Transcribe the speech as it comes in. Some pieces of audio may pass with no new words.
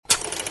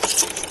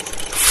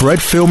Fred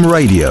Film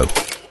Radio.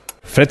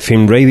 Fred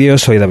Film Radio,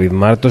 soy David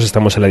Martos,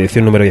 estamos en la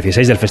edición número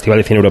 16 del Festival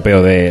de Cine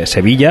Europeo de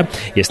Sevilla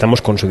y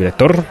estamos con su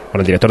director, con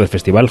el director del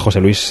festival,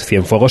 José Luis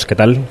Cienfuegos. ¿Qué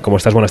tal? ¿Cómo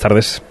estás? Buenas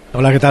tardes.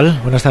 Hola, ¿qué tal?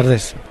 Buenas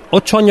tardes.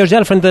 ¿8 años ya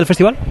al frente del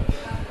festival?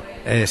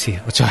 Sí,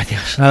 8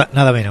 años,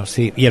 nada menos,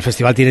 sí. Y el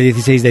festival tiene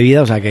 16 de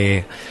vida, o sea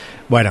que,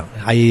 bueno,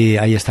 ahí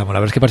estamos. La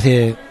verdad es que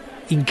parece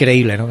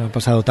increíble, ¿no? Que ha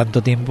pasado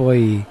tanto tiempo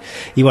y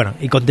bueno,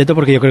 y contento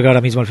porque yo creo que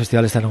ahora mismo el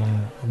festival está en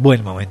un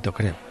buen momento,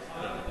 creo.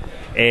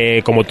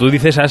 Como tú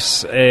dices,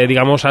 has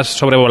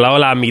sobrevolado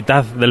la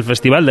mitad del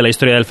festival, de la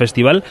historia del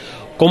festival.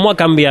 ¿Cómo ha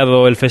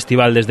cambiado el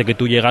festival desde que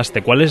tú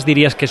llegaste? ¿Cuáles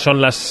dirías que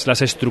son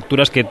las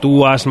estructuras que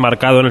tú has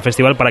marcado en el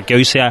festival para que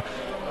hoy sea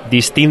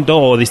distinto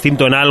o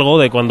distinto en algo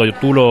de cuando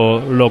tú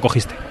lo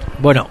cogiste?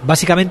 Bueno,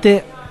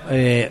 básicamente,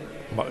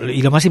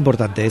 y lo más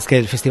importante, es que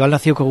el festival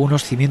nació con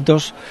unos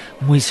cimientos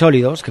muy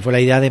sólidos, que fue la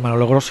idea de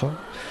Manolo Grosso,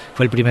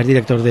 fue el primer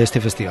director de este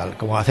festival,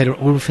 como hacer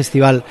un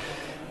festival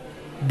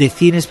de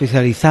cine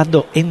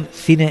especializado en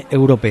cine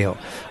europeo.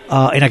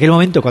 En aquel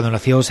momento, cuando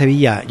nació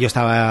Sevilla, yo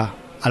estaba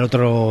al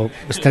otro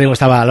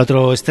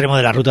extremo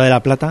de la Ruta de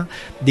la Plata,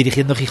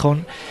 dirigiendo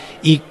Gijón,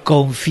 y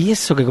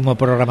confieso que como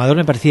programador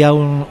me parecía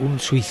un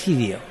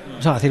suicidio.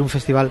 O sea, hacer un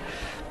festival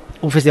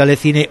de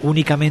cine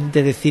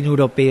únicamente de cine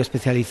europeo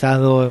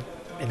especializado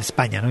en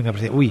España, ¿no? Y me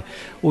parecía, uy,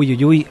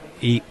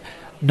 y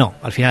no,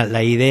 al final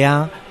la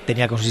idea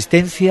tenía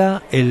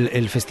consistencia,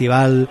 el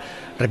festival,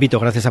 repito,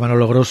 gracias a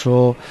Manolo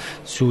Grosso,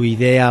 su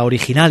idea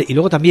original, y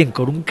luego también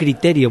con un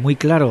criterio muy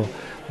claro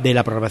de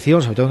la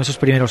programación, sobre todo en esos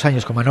primeros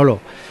años con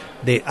Manolo,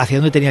 de hacia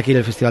dónde tenía que ir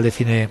el festival de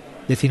cine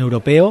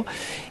europeo.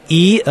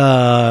 Y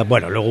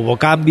bueno, luego hubo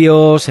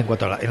cambios en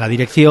cuanto en la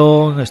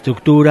dirección,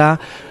 estructura,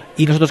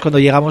 y nosotros cuando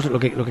llegamos lo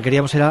que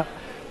queríamos era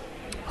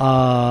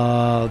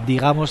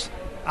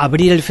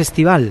abrir el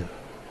festival,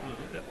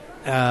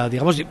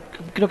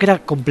 creo que era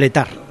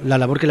completar la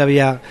labor que le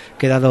había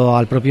quedado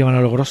al propio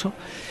Manolo Grosso,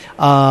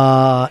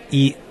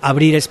 y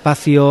abrir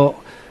espacio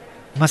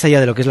más allá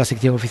de lo que es la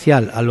sección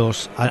oficial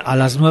a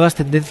las nuevas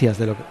tendencias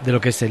de lo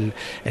que es el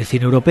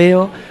cine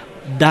europeo,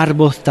 dar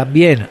voz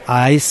también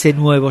a ese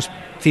nuevo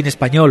cine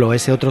español o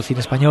ese otro cine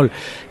español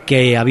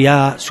que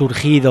había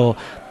surgido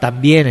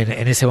también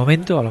en ese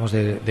momento. Hablamos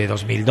de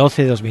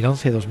 2012,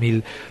 2011,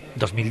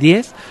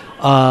 2010,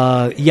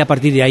 y a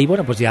partir de ahí,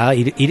 bueno, pues ya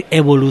ir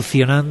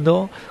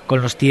evolucionando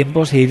con los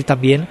tiempos e ir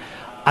también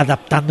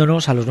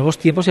adaptándonos a los nuevos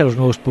tiempos y a los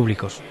nuevos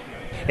públicos.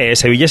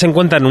 Sevilla se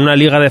encuentra en una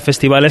liga de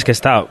festivales que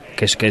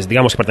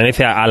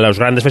pertenece a los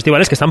grandes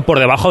festivales, que están por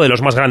debajo de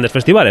los más grandes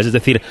festivales. Es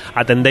decir,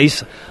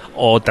 atendéis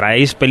o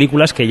traéis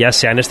películas que ya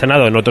se han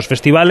estrenado en otros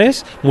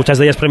festivales, muchas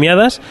de ellas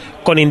premiadas,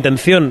 con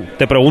intención,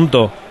 te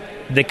pregunto,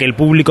 de que el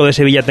público de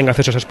Sevilla tenga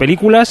acceso a esas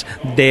películas,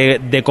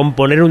 de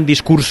componer un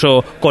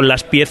discurso con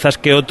las piezas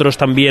que otros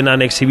también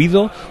han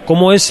exhibido.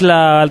 ¿Cómo es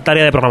la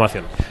tarea de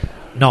programación?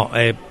 No,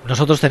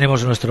 nosotros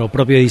tenemos nuestro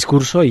propio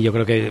discurso y yo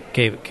creo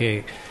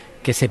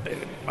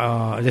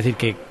es decir,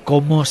 que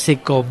cómo se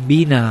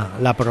combina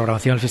la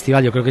programación del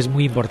festival, yo creo que es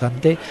muy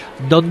importante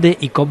dónde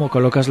y cómo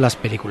colocas las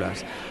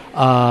películas.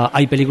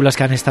 Hay películas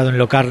que han estado en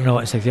Locarno,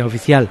 en sección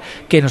oficial,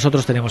 que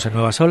nosotros tenemos en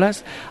Nuevas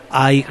Olas.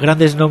 Hay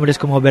grandes nombres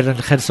como Werner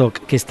Herzog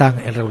que están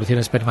en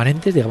Revoluciones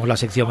Permanentes, digamos la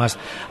sección más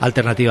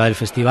alternativa del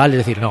festival. Es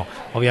decir, no,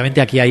 obviamente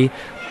aquí hay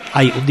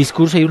un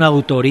discurso y una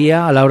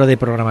autoría a la hora de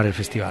programar el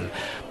festival.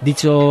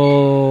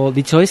 Dicho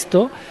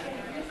esto,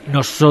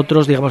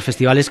 nosotros, digamos,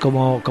 festivales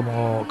como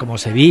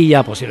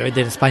Sevilla,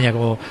 posiblemente en España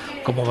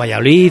como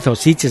Valladolid o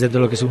Sitges,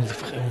 dentro de lo que es un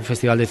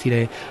festival de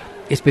cine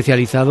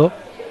especializado,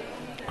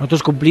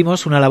 nosotros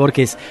cumplimos una labor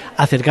que es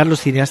acercar los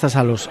cineastas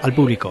al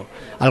público,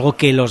 algo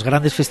que los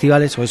grandes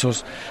festivales o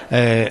esos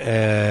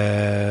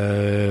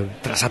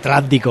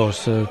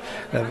transatlánticos,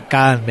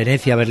 Cannes,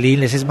 Venecia, Berlín,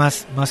 les es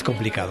más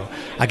complicado.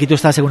 Aquí tú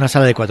estás en una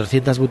sala de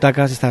 400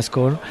 butacas, estás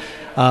con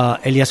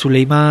Elia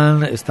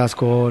Suleiman, estás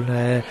con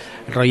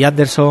Roy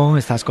Anderson,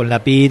 estás con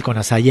Lapid, con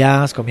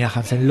Assayas, con Mia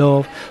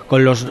Hansen-Løve,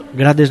 con los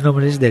grandes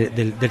nombres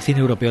del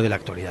cine europeo de la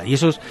actualidad. Y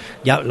eso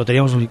ya lo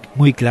teníamos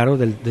muy claro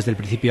desde el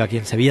principio aquí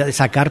en Sevilla, de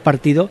sacar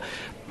partido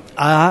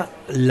a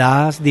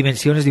las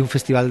dimensiones de un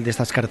festival de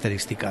estas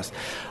características,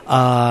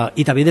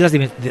 y también de las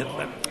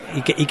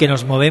y que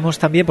nos movemos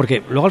también,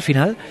 porque luego al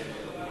final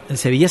en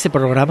Sevilla se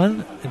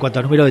programan, en cuanto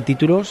a número de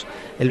títulos,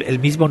 el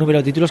mismo número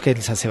de títulos que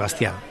en San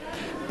Sebastián,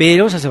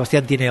 pero San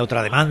Sebastián tiene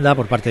otra demanda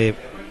por parte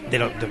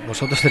de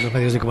vosotros, de los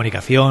medios de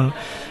comunicación,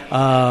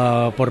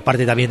 por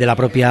parte también de la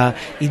propia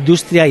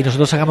industria, y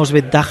nosotros sacamos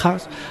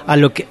ventajas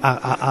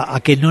a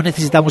que no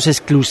necesitamos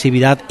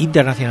exclusividad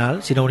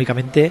internacional, sino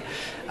únicamente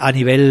a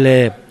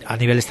nivel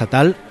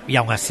estatal, y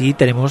aún así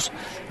tenemos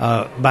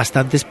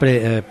bastantes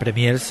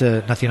premiers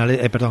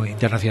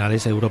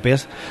internacionales,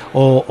 europeas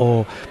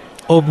o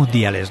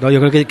mundiales, ¿no? Yo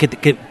creo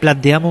que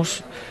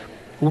planteamos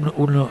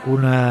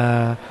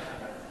un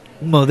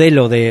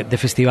modelo de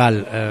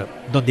festival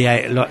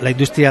donde la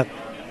industria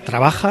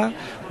trabaja,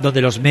 donde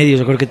los medios,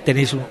 yo creo que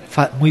tenéis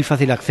muy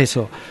fácil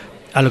acceso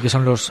a lo que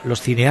son los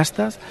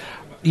cineastas,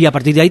 y a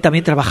partir de ahí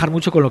también trabajar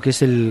mucho con lo que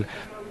es el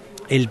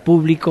el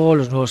público,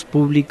 los nuevos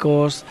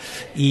públicos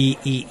y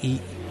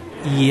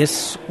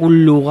es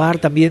un lugar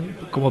también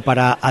como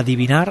para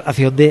adivinar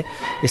hacia dónde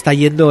está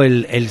yendo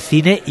el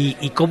cine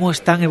y cómo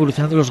están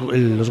evolucionando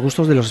los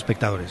gustos de los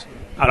espectadores.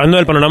 Hablando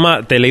del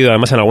panorama, te he leído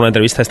además en alguna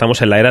entrevista,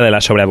 estamos en la era de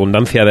la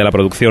sobreabundancia de la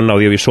producción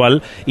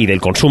audiovisual y del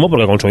consumo,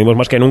 porque consumimos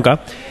más que nunca.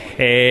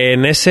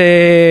 En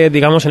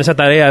esa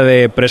tarea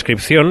de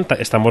prescripción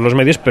estamos los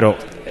medios, pero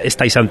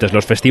estáis antes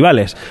los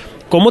festivales.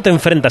 ¿Cómo te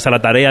enfrentas a la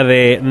tarea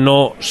de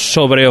no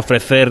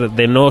sobreofrecer,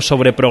 de no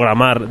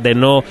sobreprogramar,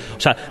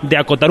 de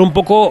acotar un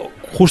poco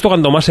justo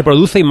cuando más se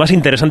produce y más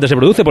interesante se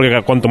produce?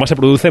 Porque cuanto más se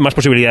produce, más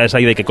posibilidades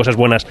hay de que cosas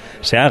buenas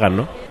se hagan,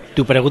 ¿no?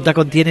 Tu pregunta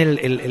contiene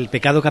el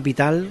pecado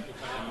capital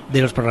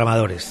de los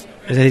programadores.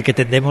 Es decir, que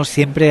tendemos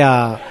siempre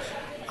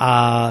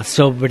a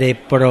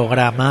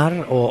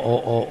sobreprogramar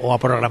o a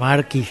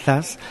programar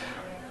quizás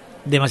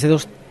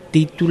demasiados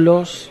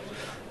títulos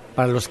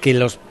para los que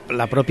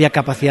la propia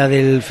capacidad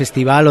del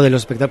festival o de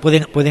los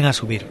espectadores pueden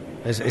asumir.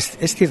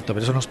 Es cierto,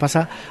 pero eso nos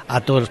pasa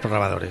a todos los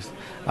programadores.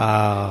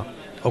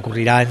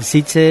 Ocurrirá en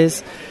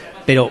Sitges,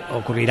 pero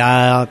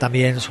ocurrirá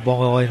también,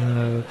 supongo,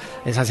 en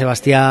San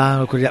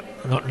Sebastián.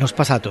 Nos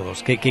pasa a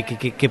todos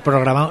que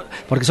programamos,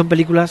 porque son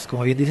películas,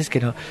 como bien dices,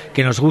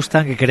 que nos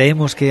gustan, que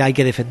creemos que hay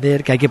que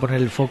defender, que hay que poner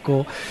el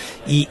foco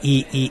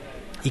y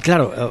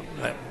claro,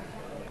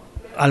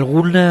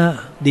 algún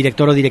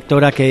director o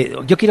directora que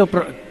yo quiero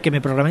que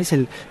me programéis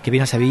que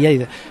viene a Sevilla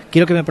y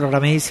quiero que me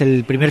programéis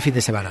el primer fin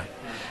de semana.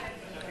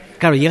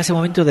 Claro, llega ese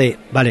momento de,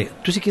 vale,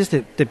 tú si quieres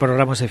te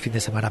programos el fin de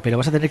semana, pero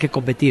vas a tener que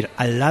competir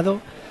al lado.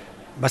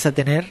 Vas a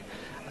tener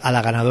a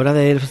la ganadora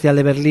del Festival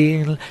de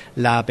Berlín,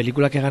 la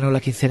película que ganó la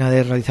quincena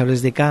de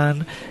realizables de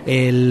Cannes,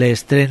 el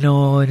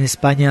estreno en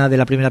España de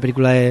la primera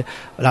película,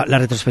 la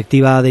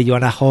retrospectiva de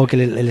Joanna Hawke,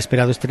 el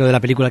esperado estreno de la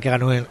película que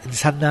ganó en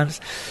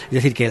Sundance. Es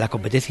decir, que la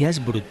competencia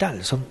es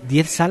brutal. Son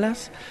 10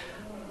 salas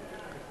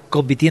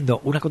compitiendo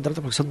una contra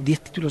otra porque son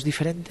 10 títulos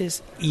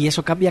diferentes y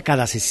eso cambia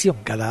cada sesión,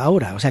 cada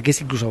hora. O sea que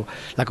es incluso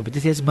la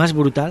competencia es más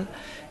brutal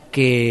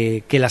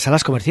que las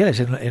salas comerciales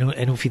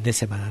en un fin de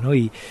semana, ¿no?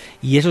 Y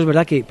eso es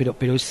verdad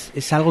pero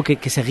es algo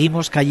que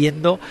seguimos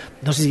cayendo,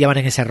 no sé si llaman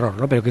en ese error,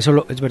 ¿no? Pero que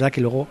eso es verdad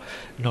que luego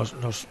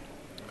nos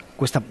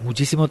cuesta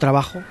muchísimo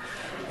trabajo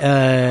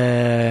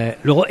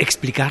luego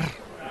explicar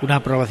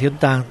una programación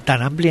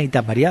tan amplia y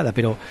tan variada,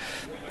 pero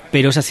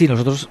es así.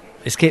 Nosotros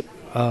es que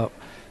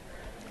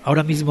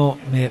ahora mismo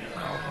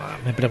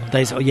me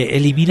preguntáis, oye,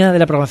 elimina de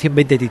la programación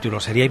 20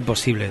 títulos, sería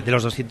imposible, de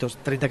los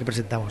 230 que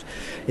presentamos.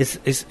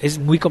 Es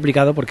muy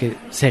complicado porque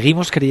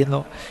seguimos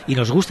creyendo y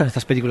nos gustan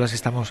estas películas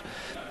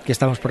que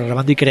estamos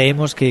programando y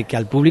creemos que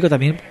al público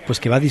también pues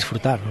que va a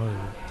disfrutar, ¿no?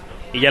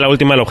 Y ya la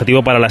última, el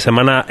objetivo para la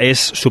semana es,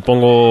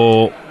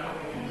 supongo,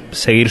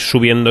 seguir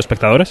subiendo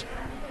espectadores.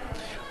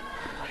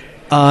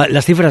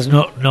 Las cifras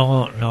no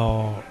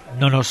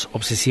nos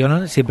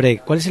obsesionan. Siempre,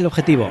 ¿cuál es el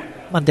objetivo?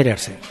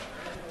 Mantenerse.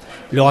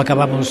 Luego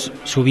acabamos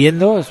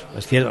subiendo.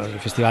 Es cierto, el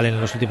festival en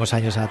los últimos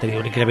años ha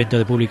tenido un incremento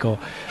de público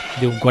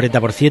de un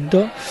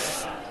 40%.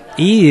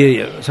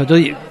 Y sobre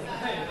todo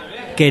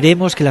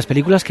queremos que las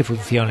películas que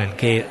funcionen,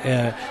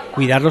 que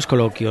cuidar los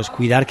coloquios,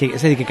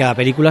 es decir, que cada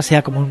película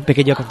sea como un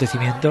pequeño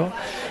acontecimiento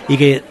y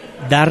que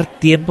dar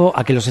tiempo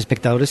a que los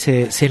espectadores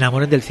se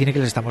enamoren del cine que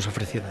les estamos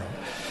ofreciendo.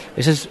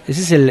 Ese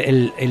es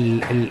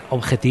el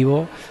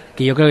objetivo,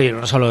 que yo creo que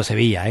no solo de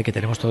Sevilla, que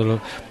tenemos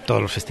todos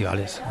los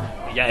festivales.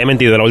 Ya he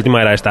mentido, la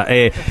última era esta.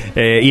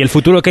 ¿Y el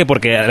futuro qué?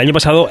 Porque el año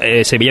pasado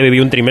Sevilla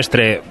vivió un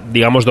trimestre,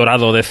 digamos,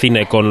 dorado de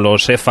cine con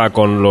los EFA,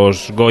 con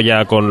los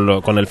Goya,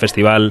 con el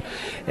festival.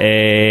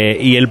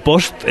 ¿Y el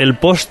post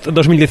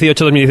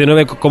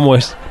 2018-2019 cómo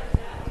es?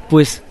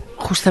 Pues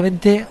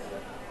justamente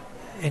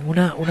en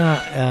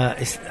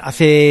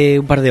hace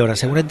un par de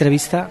horas, en una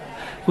entrevista,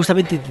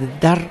 justamente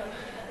intentar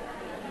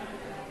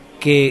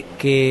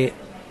que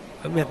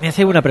me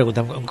hace una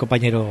pregunta una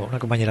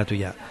compañera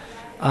tuya.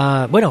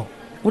 Bueno,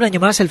 un año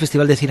más el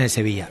Festival de Cine de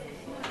Sevilla.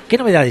 ¿Qué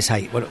novedades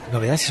hay? Bueno,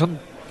 novedades son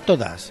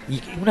todas. Y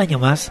un año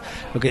más,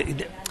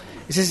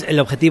 ese es el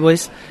objetivo,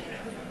 es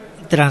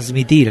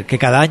transmitir que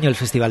cada año el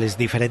festival es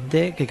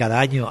diferente, que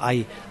cada año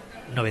hay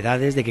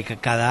novedades, de que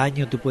cada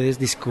año tú puedes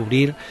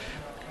descubrir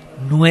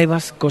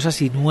nuevas cosas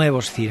y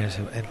nuevos cines.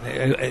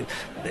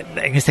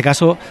 En este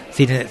caso,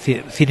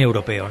 cine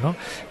europeo, ¿no?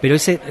 Pero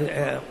ese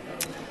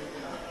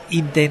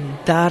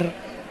intentar,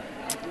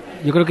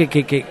 yo creo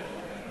que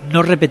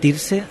no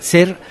repetirse,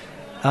 ser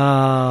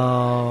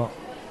a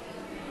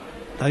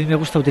mí me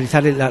gusta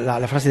utilizar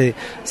la frase de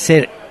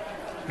ser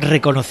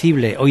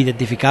reconocible o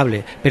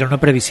identificable, pero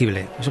no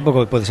previsible. Es un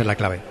poco, puede ser la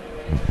clave.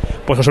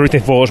 Pues José Luis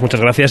Cienfuegos, muchas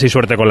gracias y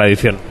suerte con la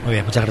edición. Muy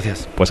bien, muchas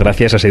gracias. Pues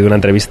gracias, ha sido una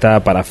entrevista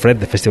para Fred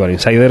de Festival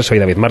Insider. Soy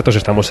David Martos,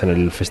 estamos en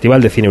el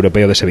Festival de Cine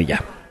Europeo de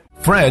Sevilla.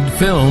 Fred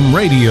Film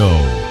Radio.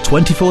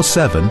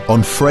 24/7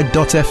 on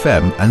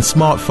Fred.fm and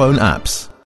smartphone apps.